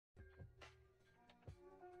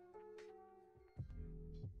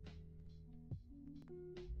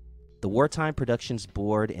The Wartime Productions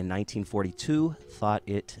Board in 1942 thought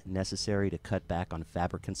it necessary to cut back on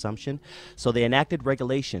fabric consumption, so they enacted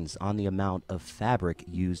regulations on the amount of fabric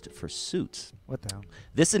used for suits. What the hell?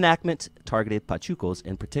 This enactment targeted Pachucos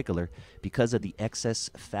in particular because of the excess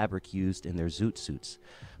fabric used in their Zoot suits.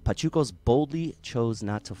 Pachucos boldly chose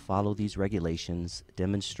not to follow these regulations,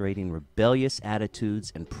 demonstrating rebellious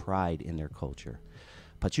attitudes and pride in their culture.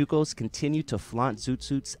 Pachucos continued to flaunt Zoot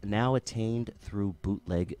suits now attained through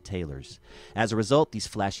bootleg tailors. As a result, these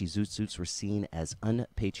flashy Zoot suits were seen as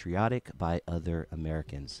unpatriotic by other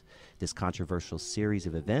Americans. This controversial series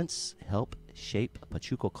of events helped shape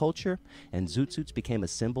Pachuco culture, and Zoot suits became a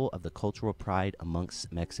symbol of the cultural pride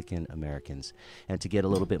amongst Mexican Americans. And to get a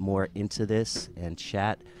little bit more into this and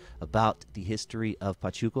chat about the history of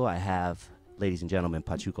Pachuco, I have, ladies and gentlemen,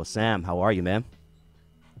 Pachuco Sam. How are you, man?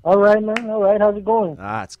 All right, man. All right. How's it going?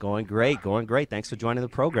 It's going great. Going great. Thanks for joining the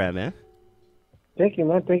program, man. Thank you,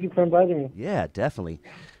 man. Thank you for inviting me. Yeah, definitely.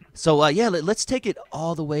 So, let's take it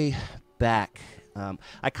all the way back.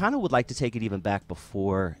 I kind of would like to take it even back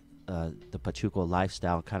before the Pachuco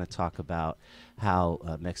lifestyle and kind of talk about how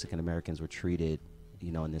Mexican Americans were treated,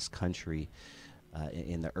 in this country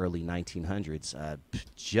in the early 1900s,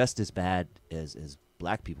 just as bad as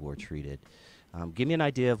black people were treated. Give me an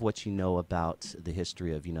idea of what you know about the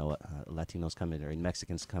history of, Latinos coming or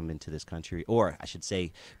Mexicans come into this country, or I should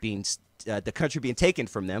say, being the country being taken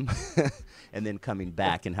from them, and then coming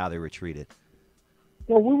back and how they were treated.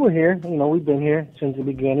 Well, we were here. We've been here since the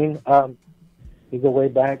beginning. We go way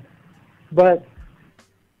back, but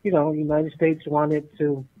the United States wanted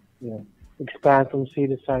to, expand from sea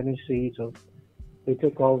to shining sea, so they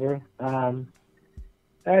took over. And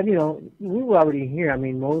we were already here. I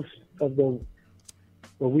mean, most of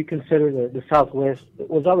what we consider the Southwest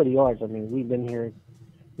was already ours. I mean, we've been here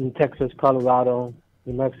in Texas, Colorado,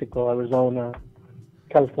 New Mexico, Arizona,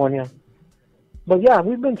 California. But yeah,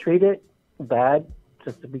 we've been treated bad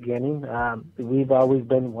since the beginning. They've always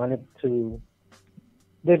wanted to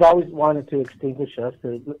extinguish us,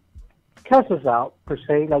 to cast us out, per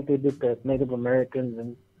se, like they did the Native Americans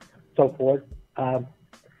and so forth. But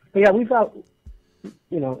yeah, we've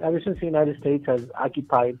ever since the United States has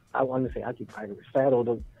occupied, I want to say occupied or settled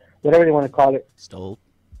or whatever they want to call it. Stole.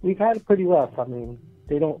 We've had it pretty rough. I mean,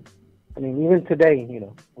 even today,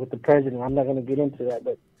 with the president, I'm not going to get into that,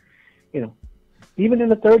 but, even in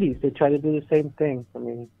the 30s, they tried to do the same thing. I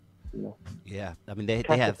mean, Yeah. I mean,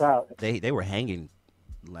 they were hanging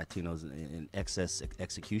Latinos in excess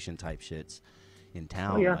execution type shits in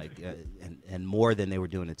town, oh, yeah. And more than they were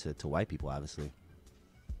doing it to white people, obviously.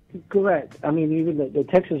 Correct. I mean, even the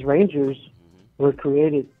Texas Rangers were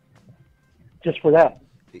created just for that.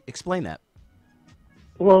 Explain that.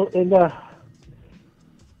 Well,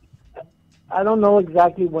 I don't know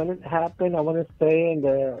exactly when it happened. I want to say in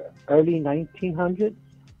the early 1900s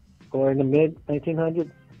or in the mid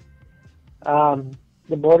 1900s.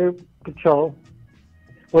 The Border Patrol,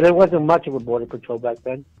 well, there wasn't much of a Border Patrol back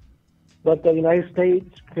then, but the United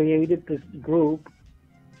States created this group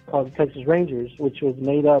called Texas Rangers, which was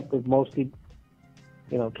made up of mostly,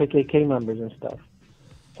 KKK members and stuff.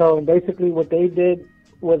 So basically what they did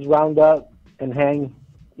was round up and hang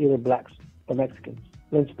either blacks or Mexicans,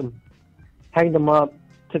 lynch them, hang them up,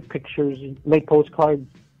 took pictures, made postcards,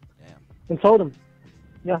 and sold them.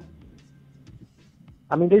 Yeah.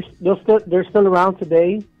 I mean, they're still around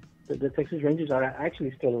today. The Texas Rangers are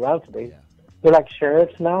actually still around today. Yeah. They're like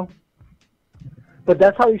sheriffs now. But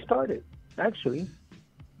that's how he started, actually.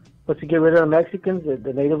 Was to get rid of the Mexicans,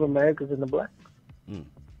 the Native Americans, and the blacks. Damn.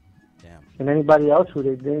 And anybody else who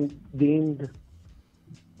they deemed,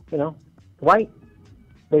 white,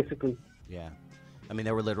 basically. Yeah. I mean,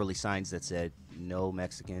 there were literally signs that said, no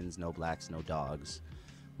Mexicans, no blacks, no dogs.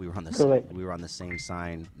 We were on the same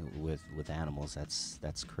sign with animals.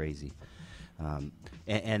 That's crazy.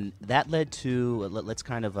 And that led to, let's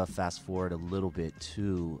kind of fast forward a little bit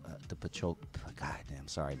to the Pachuco. God damn,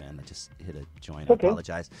 sorry, man. I just hit a joint. Okay. I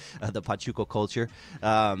apologize. The Pachuco culture.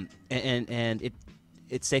 And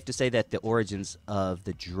it's safe to say that the origins of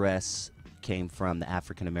the dress came from the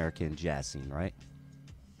African-American jazz scene, right?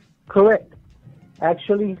 Correct.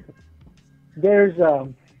 Actually, there's a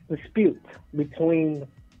dispute between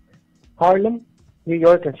Harlem, New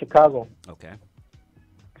York, and Chicago. Okay.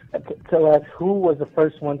 So as who was the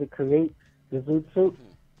first one to create the Zoot suit.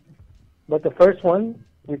 But the first one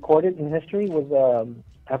recorded in history was an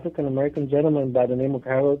African-American gentleman by the name of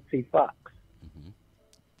Harold C. Fox. Mm-hmm.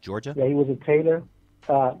 Georgia? Yeah, he was a tailor.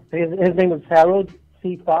 His name was Harold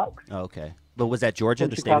C. Fox. Oh, okay. But was that Georgia?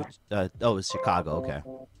 The state? It was Chicago. Okay.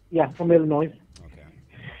 Yeah, from Illinois. Okay.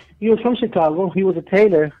 He was from Chicago. He was a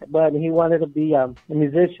tailor, but he wanted to be a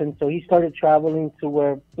musician. So he started traveling to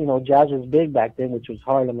where, jazz was big back then, which was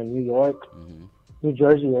Harlem and New York, New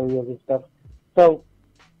Jersey areas and stuff. So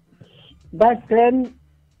back then,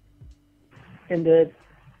 in the,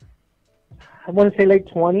 I want to say late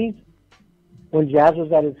 20s, when jazz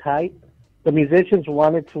was at its height, the musicians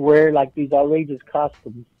wanted to wear like these outrageous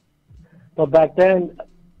costumes. But back then,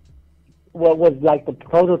 what was like the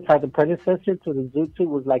prototype, the predecessor to the Zoot suit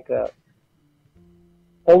was like a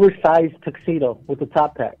oversized tuxedo with the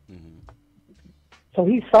top hat. So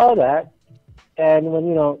he saw that, and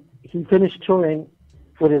when, he finished touring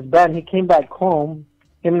with his band, he came back home.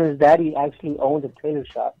 Him and his daddy actually owned a tailor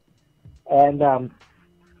shop. And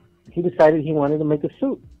he decided he wanted to make a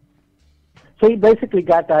suit. So he basically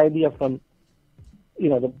got the idea from,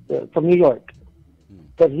 from New York.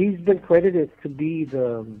 But he's been credited to be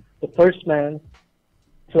the first man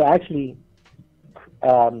to actually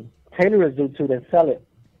tailor a Zoot suit and sell it.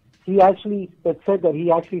 It said that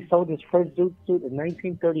he actually sold his first Zoot suit in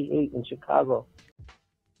 1938 in Chicago.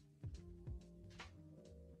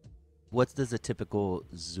 What does a typical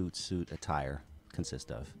Zoot suit attire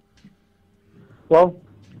consist of? Well,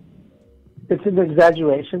 it's an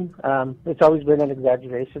exaggeration. It's always been an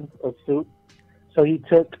exaggeration of suit. So he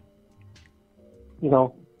took,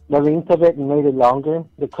 the length of it and made it longer,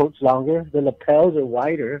 the coat's longer, the lapels are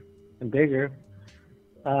wider and bigger.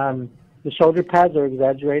 The shoulder pads are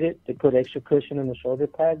exaggerated. They put extra cushion in the shoulder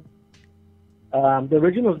pads. The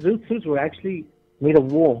original Zoot suits were actually made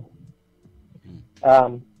of wool.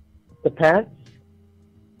 The pants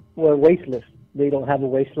were waistless. They don't have a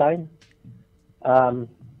waistline. The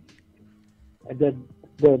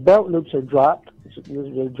belt loops are dropped.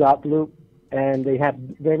 They're drop loop, and they have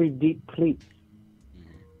very deep pleats,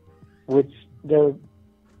 which they're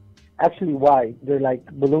actually wide. They're like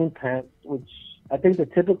balloon pants, which I think the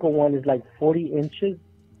typical one is like 40 inches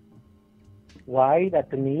wide at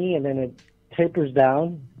the knee, and then it tapers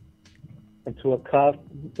down into a cuff,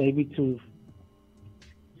 maybe to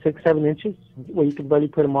 6-7 inches, where you can barely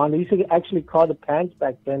put them on. They used to actually call the pants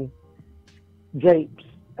back then drapes,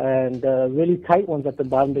 and really tight ones at the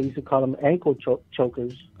bottom, they used to call them ankle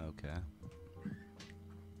chokers. Okay.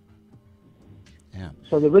 Yeah.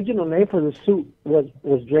 So the original name for the suit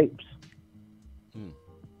was drapes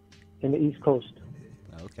in the East Coast.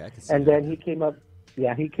 Okay, I can see and that. Then he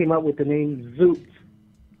came up with the name Zoot.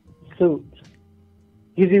 Suit.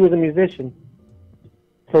 He was a musician,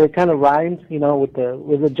 so it kind of rhymes, with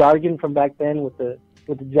the jargon from back then, with the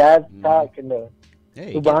jazz talk and the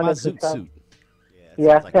hey, get my Zoot suit.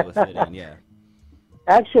 Yeah. Sounds like it would fit in, yeah.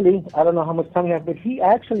 Actually, I don't know how much time you have, but he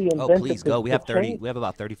actually invented. Oh, please go. We have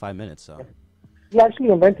about 35 minutes, so. He actually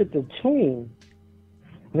invented the chain.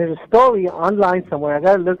 And there's a story online somewhere. I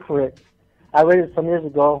gotta look for it. I read it some years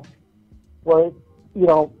ago, where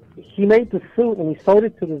he made the suit and he sold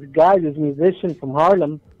it to this guy, this musician from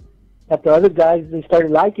Harlem. That the other guys, they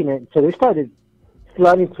started liking it, so they started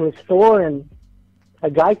flooding to his store. And a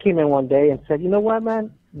guy came in one day and said, "You know what,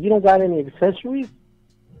 man? You don't got any accessories?"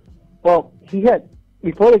 Well,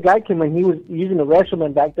 before the guy came in, he was using the restroom,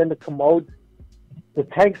 and back then the commode, the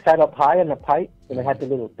tank sat up high on the pipe, and it had the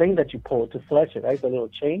little thing that you pull to flush it, right? The little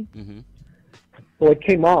chain. So it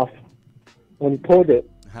came off when he pulled it.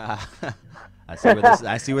 I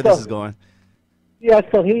see where this is going. Yeah,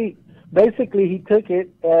 so he took it,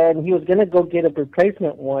 and he was going to go get a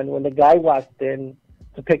replacement one when the guy walked in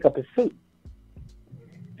to pick up his suit.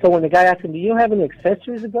 So when the guy asked him, "Do you have any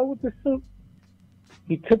accessories to go with the suit?"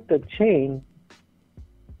 He took the chain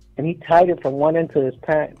and he tied it from one end of his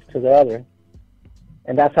pants to the other.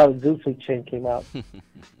 And that's how the Zoot suit chain came out.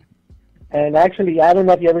 And actually, I don't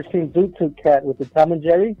know if you ever seen Zoot Suit Cat with the Tom and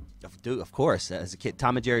Jerry. Dude, of course. As a kid,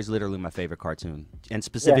 Tom and Jerry is literally my favorite cartoon. And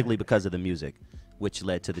specifically because of the music, which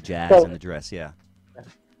led to the jazz and the dress, yeah.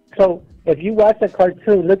 So if you watch the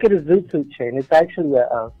cartoon, look at the Zoot suit chain. It's actually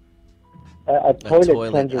a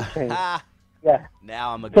toilet cleanser chain. Yeah.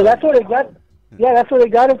 Now I'm a So that's where they got. Yeah, that's where they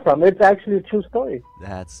got it from. It's actually a true story.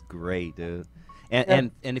 That's great, dude.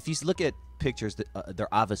 And if you look at pictures, they're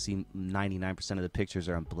obviously 99% of the pictures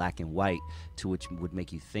are in black and white, to which would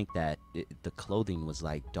make you think that the clothing was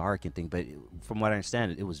like dark and things. But from what I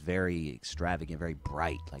understand, it was very extravagant, very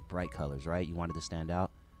bright, like bright colors, right? You wanted to stand out.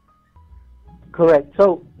 Correct.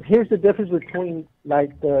 So here's the difference between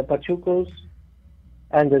like the Pachucos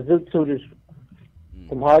and the Zoot suiters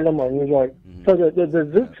from Harlem or New York. So the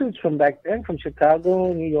Zoot suits from back then, from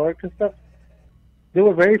Chicago, New York and stuff, they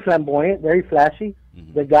were very flamboyant, very flashy.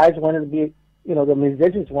 The guys wanted to be, the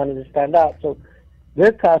musicians wanted to stand out. So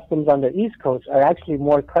their costumes on the East Coast are actually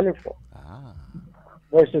more colorful.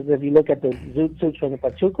 Versus if you look at the Zoot suits from the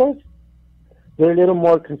Pachucos, they're a little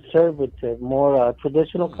more conservative, more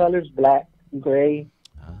traditional colors, black, gray,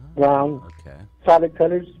 brown, Okay. solid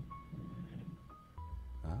colors.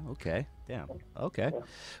 Okay. Damn. Okay.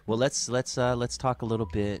 Well, let's talk a little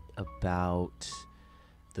bit about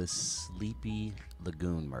the Sleepy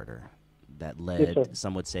Lagoon murder that Yes, sir. led,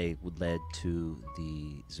 some would say, led to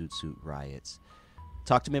the Zoot Suit riots.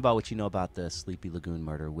 Talk to me about what you know about the Sleepy Lagoon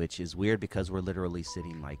murder, which is weird because we're literally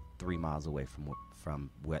sitting like 3 miles away from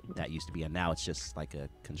what that used to be, and now it's just like a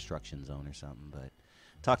construction zone or something. But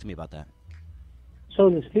talk to me about that. So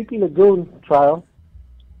the Sleepy Lagoon trial.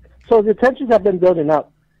 So the tensions have been building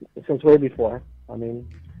up since way before. I mean,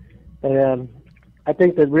 and, I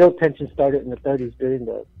think the real tension started in the 30s during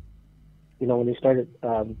the, when they started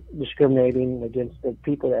discriminating against the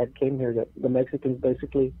people that came here, the Mexicans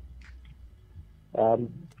basically.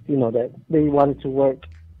 That they wanted to work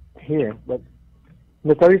here, but in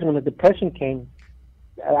the 30s when the Depression came,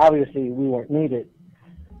 obviously we weren't needed.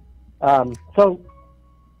 So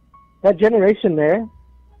that generation there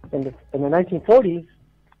in the 1940s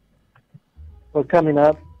were coming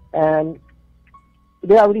up, and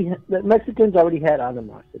the Mexicans already had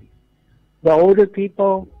animosity. The older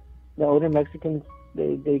people, the older Mexicans,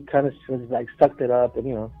 they kind of like sucked it up, and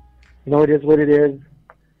it is what it is.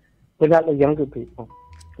 But not the younger people.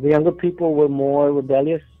 The younger people were more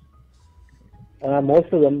rebellious.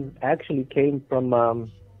 Most of them actually came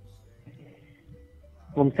from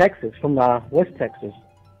Texas, from West Texas.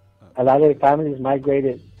 A lot of the families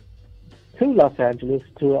migrated to Los Angeles,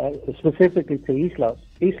 specifically to East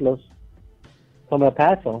Los, from El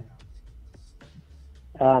Paso,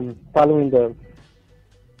 following the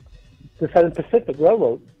Southern Pacific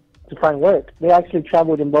Railroad to find work. They actually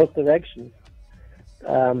traveled in both directions.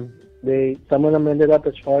 Some of them ended up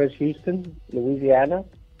as far as Houston, Louisiana,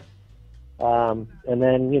 and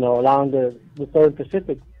then along the Southern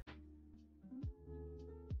Pacific.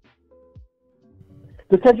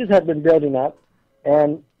 The tensions had been building up,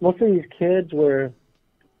 and most of these kids were,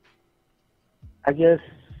 I guess,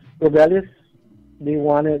 rebellious. They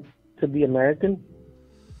wanted to be American,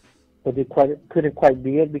 but they couldn't quite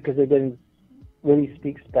be it because they didn't really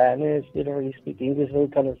speak Spanish, they didn't really speak English. They were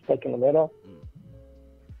kind of stuck in the middle.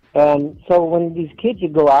 So when these kids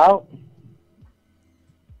would go out,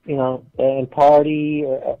 and party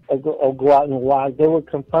or go out and walk, they were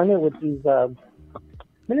confronted with these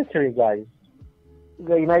military guys.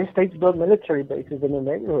 The United States built military bases in the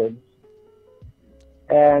neighborhoods.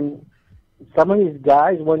 And some of these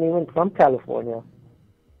guys weren't even from California.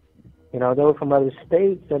 They were from other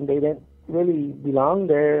states, and they didn't really belong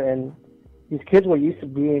there. And these kids were used to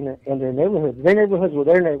being in their neighborhoods. Their neighborhoods were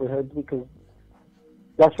their neighborhoods because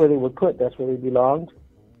that's where they were put. That's where they belonged.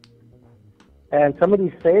 And some of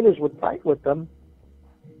these sailors would fight with them,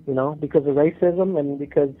 because of racism, and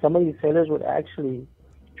because some of these sailors would actually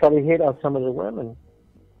try to hit on some of the women.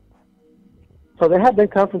 So there had been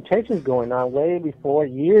confrontations going on way before,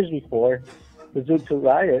 years before the Zoot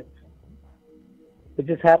riot. It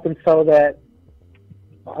just happened so that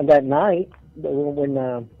on that night, when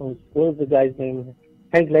what was the guy's name?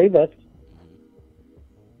 Hank Levis,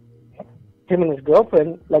 him and his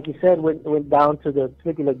girlfriend, like you said, went down to the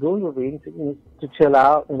Sleepy Lagoon ravine to chill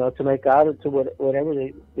out, to make out, or to whatever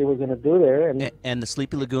they were going to do there. And the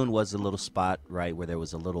Sleepy Lagoon was a little spot, right, where there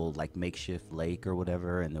was a little like makeshift lake or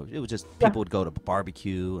whatever, and it was just people would go to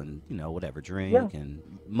barbecue and whatever, drink, and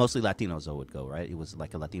mostly Latinos though would go, right? It was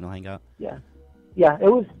like a Latino hangout. Yeah. It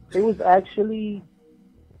was actually.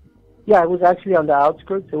 Yeah, it was actually on the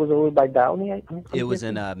outskirts. It was over by Downey. It was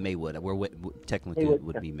in Maywood, where technically Maywood,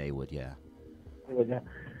 would be Maywood, yeah.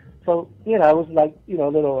 So, it was like, a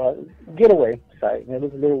little getaway site. It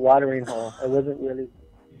was a little watering hole. It wasn't really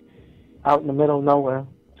out in the middle of nowhere.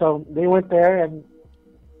 So they went there, and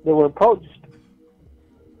they were approached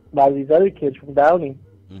by these other kids from Downey.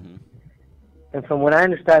 Mm-hmm. And from what I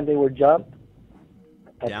understand, they were jumped,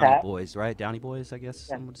 attacked. Downey boys, right? Downey boys, I guess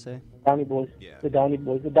some would say. Downey boys. Yeah. The Downey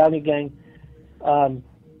boys. The Downey gang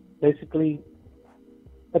basically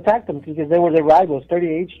attacked them because they were their rivals.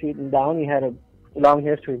 38th Street and Downey had a long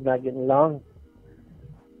history of not getting along.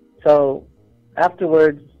 So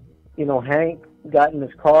afterwards, Hank got in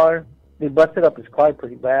his car. They busted up his car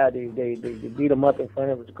pretty bad. They beat him up in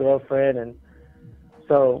front of his girlfriend, and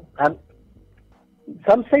so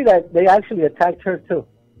some say that they actually attacked her too.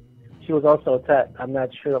 She was also attacked. I'm not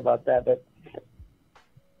sure about that, but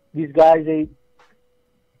these guys,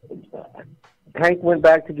 Hank went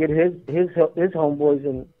back to get his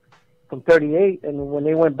homeboys from 38, and when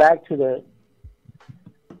they went back to the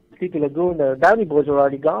Sleepy Lagoon, the Downey boys were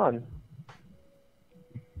already gone.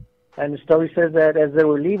 And the story says that as they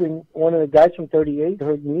were leaving, one of the guys from 38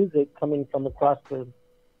 heard music coming from across the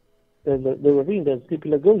ravine, the Sleepy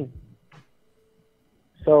Lagoon.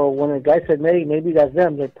 So one of the guys said, maybe that's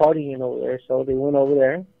them. They're partying over there. So they went over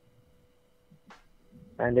there,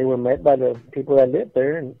 and they were met by the people that lived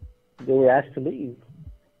there, and they were asked to leave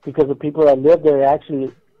because the people that lived there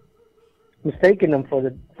actually mistaken them for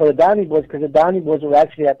the Downey Boys, because the Downey Boys were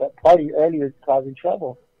actually at that party earlier causing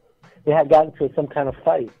trouble. They had gotten to some kind of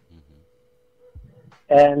fight.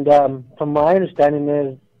 And from my understanding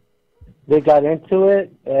is they got into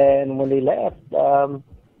it, and when they left,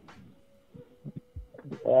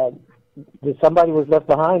 somebody was left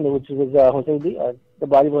behind, which was Jose Diaz. The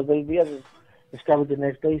body of Jose Diaz was discovered the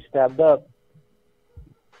next day, stabbed up.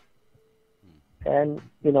 And,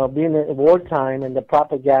 you know, being in wartime and the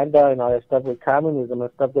propaganda and all that stuff with communism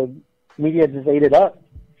and stuff, the media just ate it up.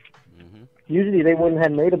 Usually they wouldn't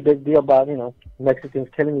have made a big deal about, you know, Mexicans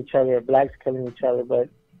killing each other or blacks killing each other, but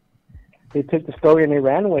they took the story and they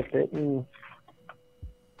ran with it. And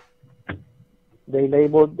they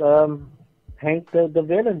labeled Hank the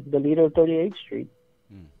villain, the leader of 38th Street.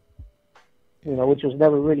 You know, which was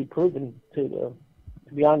never really proven, to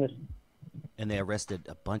be honest. And they arrested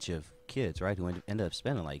a bunch of kids, right, who ended up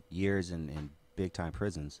spending like years in big-time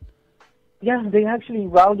prisons. Yeah, they actually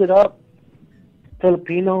rounded up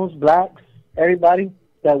Filipinos, blacks, everybody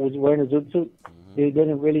that was wearing a Zoot suit. They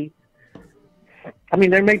didn't really... I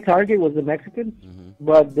mean, their main target was the Mexicans,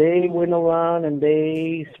 but they went around and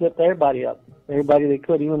they swept everybody up. Everybody they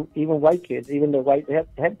could, even white kids, even the white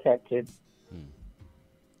head cat kids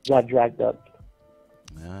got dragged up.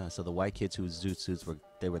 So the white kids whose Zoot suits were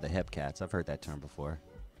the hep cats. I've heard that term before.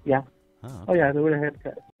 Yeah. Oh, okay. Oh yeah, they were the hep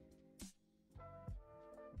cats.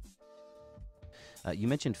 You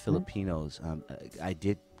mentioned Filipinos. I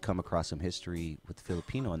did come across some history with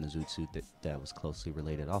Filipino in the Zoot suit that was closely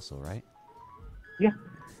related also, right? Yeah.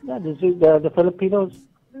 The Filipinos,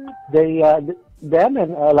 them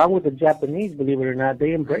and along with the Japanese, believe it or not,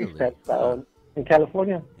 they embraced that style in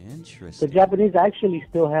California. Interesting. The Japanese actually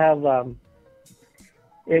still have,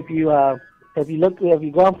 if you go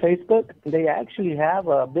on Facebook, they actually have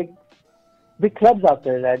big clubs out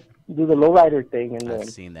there that do the lowrider thing and I've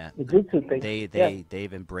seen that. The Zoot suit thing.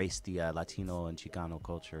 They've embraced the Latino and Chicano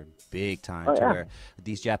culture big time. Where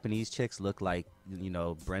these Japanese chicks look like, you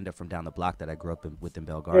know, Brenda from down the block that I grew up with in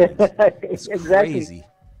Bell Gardens. It's exactly. Crazy.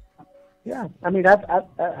 Yeah, I mean, I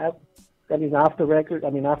mean, off the record. I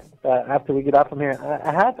mean, after we get off from here,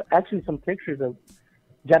 I have actually some pictures of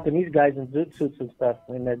Japanese guys in Zoot suits and stuff,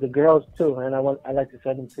 and the girls too. And I'd like to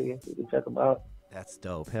send them to you so you can check them out. That's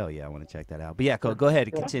dope. Hell yeah, I want to check that out. But yeah, go ahead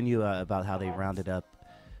and continue about how they rounded up,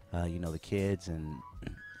 you know, the kids and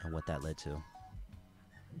what that led to.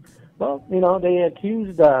 Well, you know, they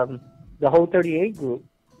accused the whole 38 group.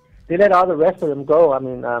 They let all the rest of them go. I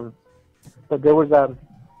mean, but there was I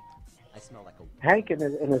smell like Hank and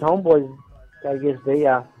his homeboys. I guess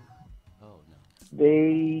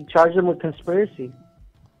they charged them with conspiracy,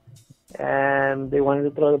 and they wanted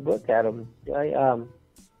to throw the book at him.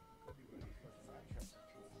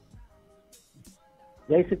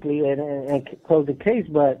 Basically, and close the case,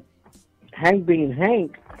 but Hank being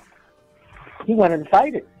Hank, he wanted to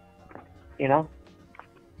fight it, you know.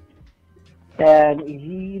 And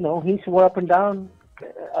he swore up and down,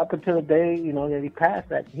 up until the day, you know, that he passed,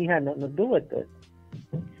 that he had nothing to do with it.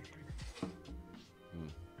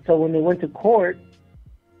 So when they went to court,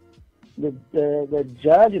 the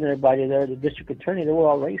judge and everybody there, the district attorney, they were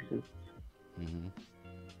all racist.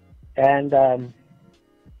 And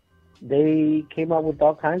they came up with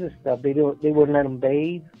all kinds of stuff. They wouldn't let them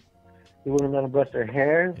bathe. They wouldn't let them brush their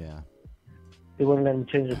hair. Yeah. They wouldn't let them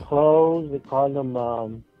change their clothes. They called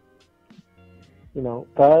them, you know,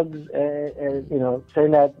 thugs, and you know, saying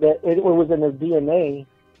that it was in their DNA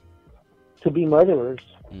to be murderers.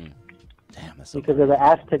 Damn, that's because of the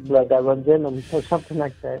Aztec blood that runs in them, or something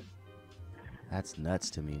like that. That's nuts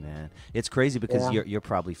to me, man. It's crazy because you're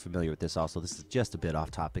probably familiar with this also. This is just a bit off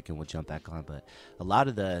topic, and we'll jump back on. But a lot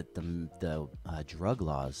of the drug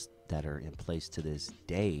laws that are in place to this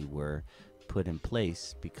day were put in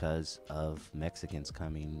place because of Mexicans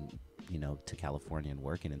coming, you know, to California and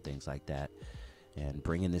working and things like that, and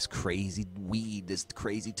bringing this crazy weed, this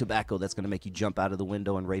crazy tobacco that's going to make you jump out of the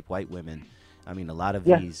window and rape white women. I mean, a lot of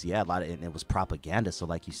these, and it was propaganda. So,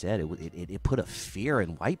 like you said, it put a fear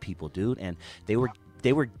in white people, dude. And they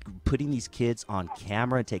were putting these kids on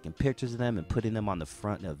camera and taking pictures of them and putting them on the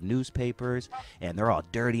front of newspapers, and they're all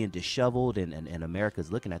dirty and disheveled. And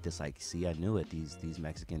America's looking at this like, see, I knew it. These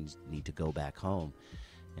Mexicans need to go back home.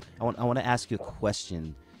 I want to ask you a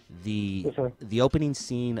question. The opening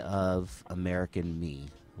scene of American Me,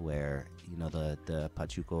 where the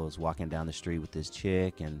Pachuco is walking down the street with this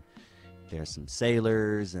chick, and there's some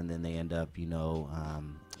sailors, and then they end up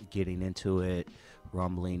getting into it,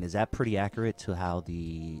 rumbling. Is that pretty accurate to how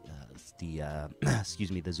the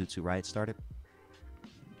excuse me, the Zoot Suit riot started?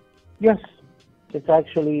 Yes, it's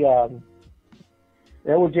actually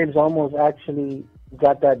Edward James almost actually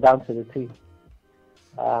got that down to the T.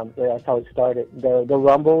 That's how it started. The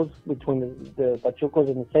rumbles between the Pachucos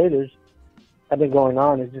and the sailors have been going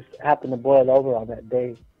on. It just happened to boil over on that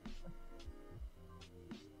day.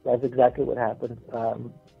 That's exactly what happened.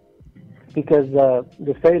 Because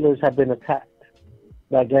the sailors have been attacked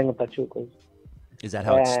by a gang of Pachucos. Is that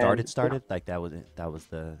how it started? Like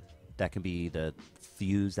that can be the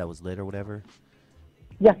fuse that was lit or whatever?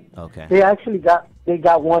 Yeah. Okay. They actually got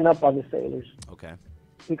one up on the sailors. Okay.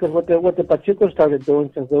 Because what the Pachucos started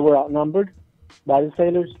doing, since they were outnumbered by the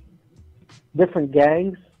sailors, different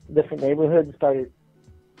gangs, different neighborhoods started,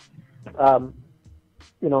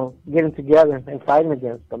 getting together and fighting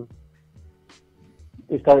against them.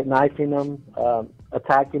 They started knifing them,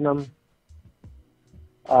 attacking them.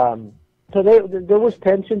 So there was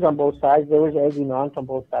tensions on both sides. There was egging on from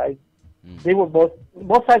both sides. They were both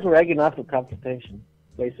sides were egging on for confrontation,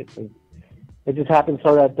 basically. It just happened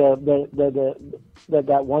so that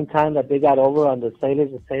that one time that they got over on the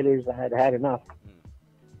sailors had enough.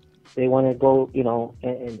 They want to go,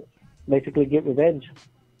 and basically get revenge.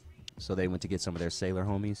 So they went to get some of their sailor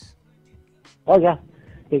homies? Oh yeah,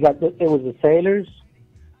 it was the sailors.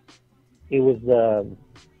 It was the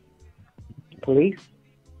police.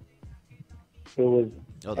 It was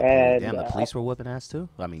the police were whooping ass too.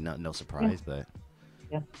 I mean, no surprise, but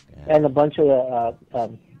yeah, and a bunch of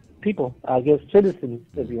people, I guess citizens,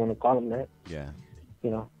 if you want to call them that. Yeah.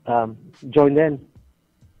 Joined in.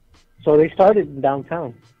 So they started in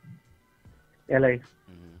downtown LA.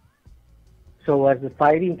 So as the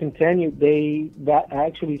fighting continued, that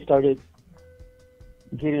actually started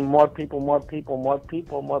getting more people,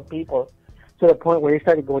 to the point where they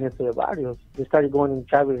started going into the barrios. They started going in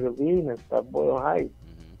Travis Ravine and stuff, Boyle Heights,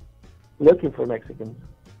 looking for Mexicans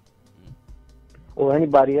or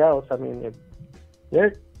anybody else. I mean,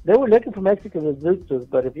 they were looking for Mexicans in Zoot suits,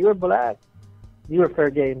 but if you were black, you were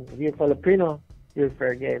fair game. If you're Filipino, you're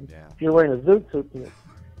fair game. Yeah. If you're wearing a Zoot suit,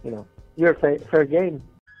 you're fair game.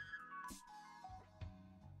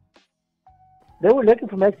 They were looking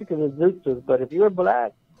for Mexicans in Zoot suits, but if you were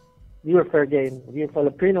black, you were fair game. If you're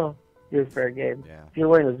Filipino, you're fair game. Yeah. If you're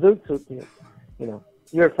wearing a Zoot suit,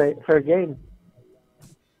 you're fair game.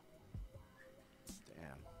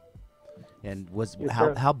 Damn. And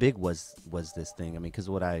how big was this thing? I mean, because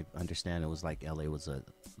what I understand, it was like LA was a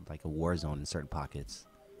war zone in certain pockets.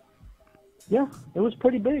 Yeah, it was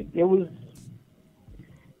pretty big. It was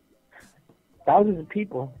thousands of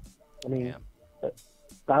people. I mean,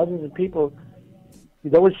 thousands of people.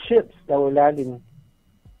 There were ships that were landing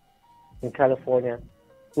in California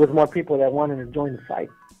with more people that wanted to join the fight.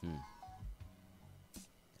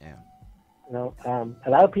 Yeah. A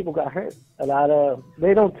lot of people got hurt.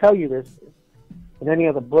 They don't tell you this in any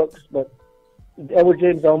of the books, but Edward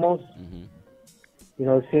James almost,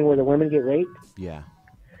 the scene where the women get raped. Yeah.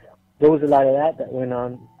 There was a lot of that went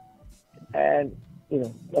on. And,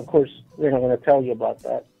 of course, they're not going to tell you about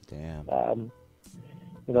that. Damn.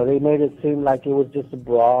 They made it seem like it was just a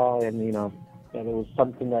brawl and, and it was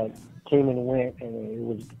something that came and went and it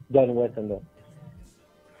was done with. And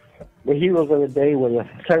the heroes of the day were the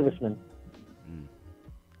servicemen.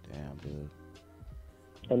 Damn, dude.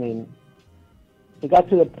 I mean, it got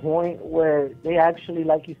to the point where they actually,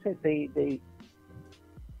 like you said, they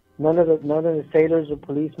none of the sailors or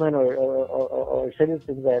policemen or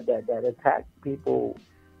citizens that attacked people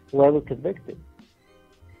were ever convicted.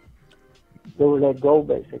 They were let go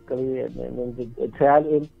basically, and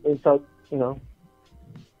the insult,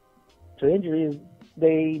 to injuries,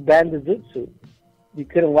 they banned the Zoot suit. You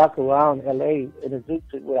couldn't walk around LA in a Zoot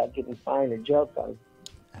suit without getting fined or jail time.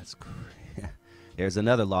 That's great. There's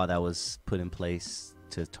another law that was put in place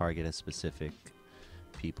to target a specific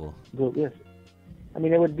people. Yes. I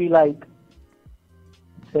mean, it would be like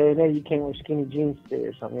saying, hey, you can't wear skinny jeans today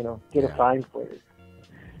or something, get a fine for it.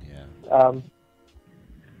 Yeah.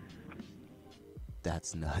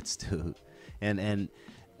 That's nuts, dude. And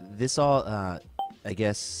this all, I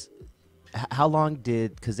guess, how long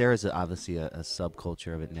because there is obviously a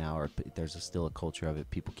subculture of it now, or there's still a culture of it,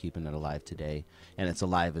 people keeping it alive today, and it's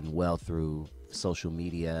alive and well through social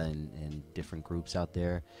media and different groups out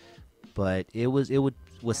there. But it was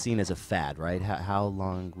seen as a fad, right? How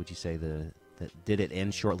long would you say did it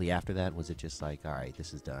end shortly after that? Was it just like, all right,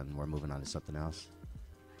 this is done, we're moving on to something else?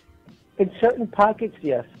 In certain pockets,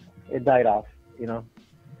 yes, it died off.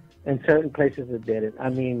 and certain places it didn't. I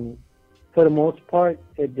mean, for the most part,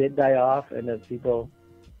 it did die off, and the people,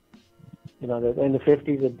 in the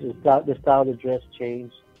 50s, the style of dress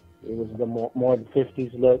changed. It was the more the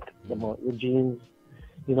 50s look, the jeans,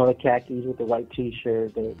 the khakis with the white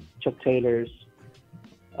T-shirt, the Chuck Taylors.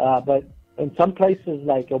 But in some places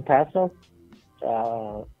like El Paso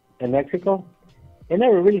and Mexico, it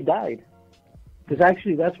never really died. Because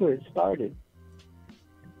actually that's where it started.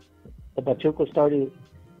 The Pachuco started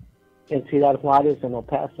in Ciudad Juarez and El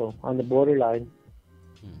Paso on the borderline.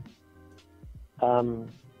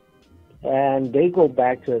 And they go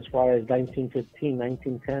back to as far as 1915,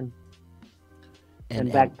 1910.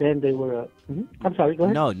 And back then they were. I'm sorry, go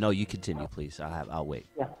ahead. No, you continue, please. I'll wait.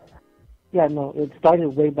 Yeah, no, it started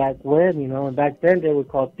way back when, and back then they were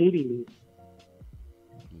called tirilis.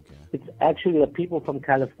 Okay. It's actually the people from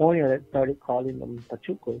California that started calling them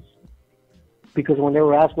Pachucos. Because when they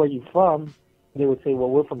were asked where you from, they would say, well,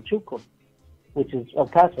 we're from Chuco, which is El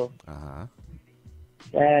Paso. Uh-huh.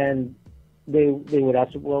 And they would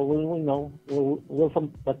ask, well, we know, we're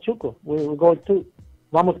from Pachuco. We're going to,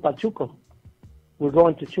 vamos Pachuco. We're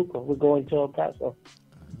going to Chuco. We're going to El Paso.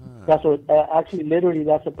 That's what, actually, literally,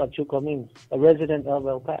 that's what Pachuco means, a resident of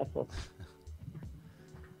El Paso.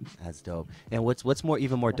 That's dope. And what's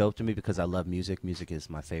even more dope to me, because I love music. Music is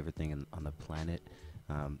my favorite thing on the planet.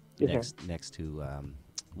 Next to,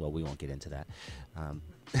 well, we won't get into that.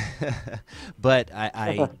 But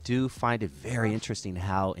I do find it very interesting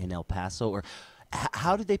how in El Paso, or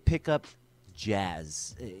how did they pick up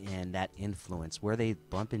jazz and that influence? Were they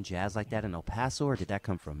bumping jazz like that in El Paso, or did that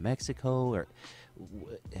come from Mexico? Or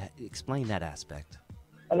explain that aspect.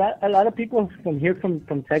 A lot of people from here,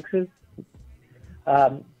 from Texas,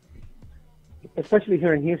 especially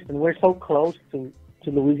here in Houston, we're so close to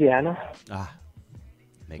Louisiana.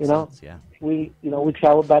 Makes sense. Yeah. We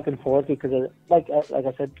travel back and forth because of, like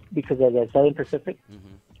I said, because of the Southern Pacific.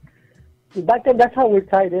 Mm-hmm. Back then, that's how we're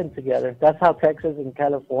tied in together. That's how Texas and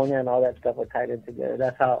California and all that stuff were tied in together.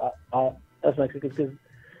 That's how us Mexicans, because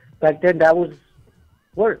back then that was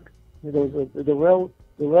work. The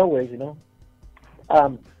railways,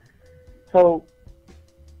 So,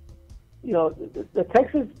 the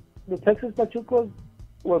Texas Pachucos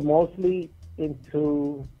were mostly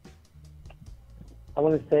into, I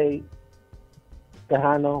want to say,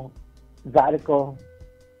 Tejano, Zydeco,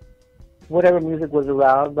 whatever music was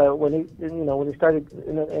around. But when it started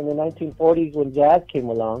in the 1940s, when jazz came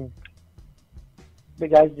along, the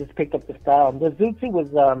guys just picked up the style. The Zoot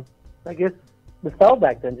was, I guess, the style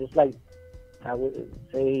back then, just like, I would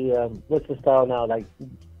say, what's the style now? Like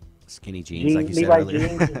skinny jeans, like you Levi said earlier.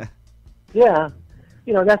 Jeans. Yeah.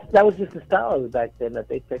 That was just the style back then that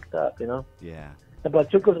they picked up, Yeah. The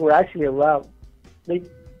Pachucos were actually around. They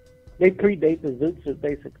predate the Zoot suit,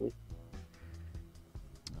 basically.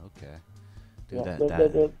 Okay. Did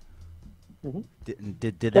that?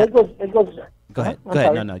 It goes. Go ahead.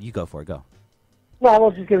 Sorry. No, you go for it. Go. No, I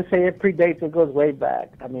was just going to say it predates. It goes way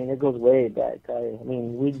back. I mean, it goes way back. I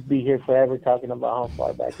mean, we'd be here forever talking about how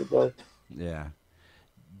far back it goes. Yeah.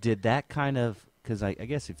 Did that kind of, because I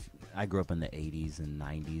guess if I grew up in the 80s and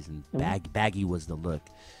 90s, and baggy was the look,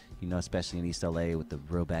 especially in East LA with the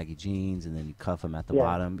real baggy jeans, and then you cuff them at the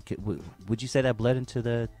bottom. Would you say that bled into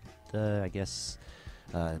the I guess,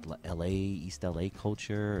 LA, East LA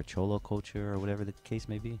culture, or Cholo culture, or whatever the case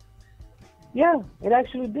may be? Yeah, it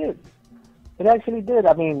actually did.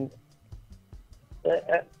 I mean,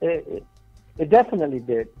 it definitely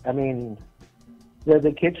did. I mean,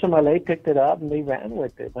 the kids from LA picked it up and they ran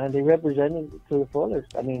with it, man. They represented it to the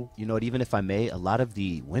fullest. I mean, even if I may, a lot of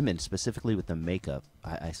the women, specifically with the makeup,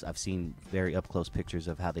 I've seen very up close pictures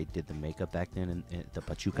of how they did the makeup back then in the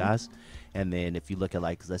Pachucas. And then if you look at,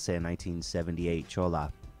 like, let's say a 1978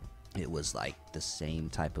 Chola, it was like the same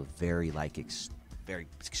type of very very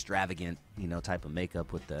extravagant, type of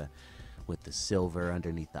makeup with the silver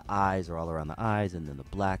underneath the eyes or all around the eyes, and then the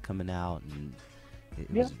black coming out, and it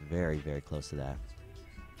was very, very close to that.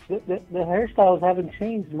 The hairstyles haven't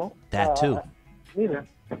changed much. That too. Either.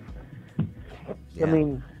 Yeah. I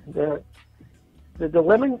mean, the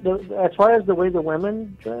women, as far as the way the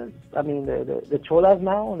women dress, I mean, the cholas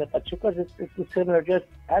now and the pachucas, it's a similar dress.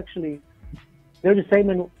 Actually, they're the same,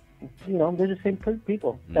 and they're the same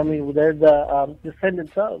people. Mm-hmm. I mean, they're the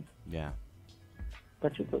descendants of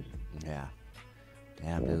pachucas. Yeah.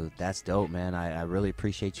 Damn, dude, that's dope, man. I really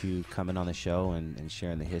appreciate you coming on the show and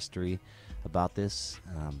sharing the history about this.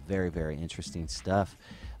 Very, very interesting stuff.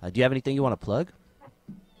 Do you have anything you want to plug?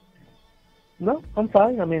 No, I'm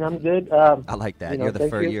fine. I mean, I'm good. I like that.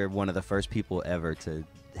 You're one of the first people ever to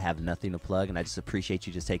have nothing to plug, and I just appreciate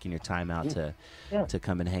you just taking your time out Yeah. to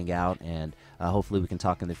come and hang out, and hopefully we can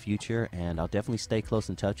talk in the future, and I'll definitely stay close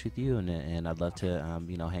in touch with you, and I'd love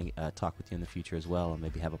to talk with you in the future as well, and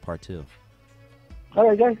maybe have a part 2. All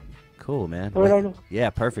right, guys. Cool, man. All right, Yeah,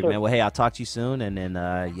 perfect, sure. man. Well, hey, I'll talk to you soon, and then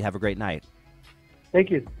you have a great night. Thank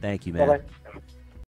you. Thank you, man. Bye-bye.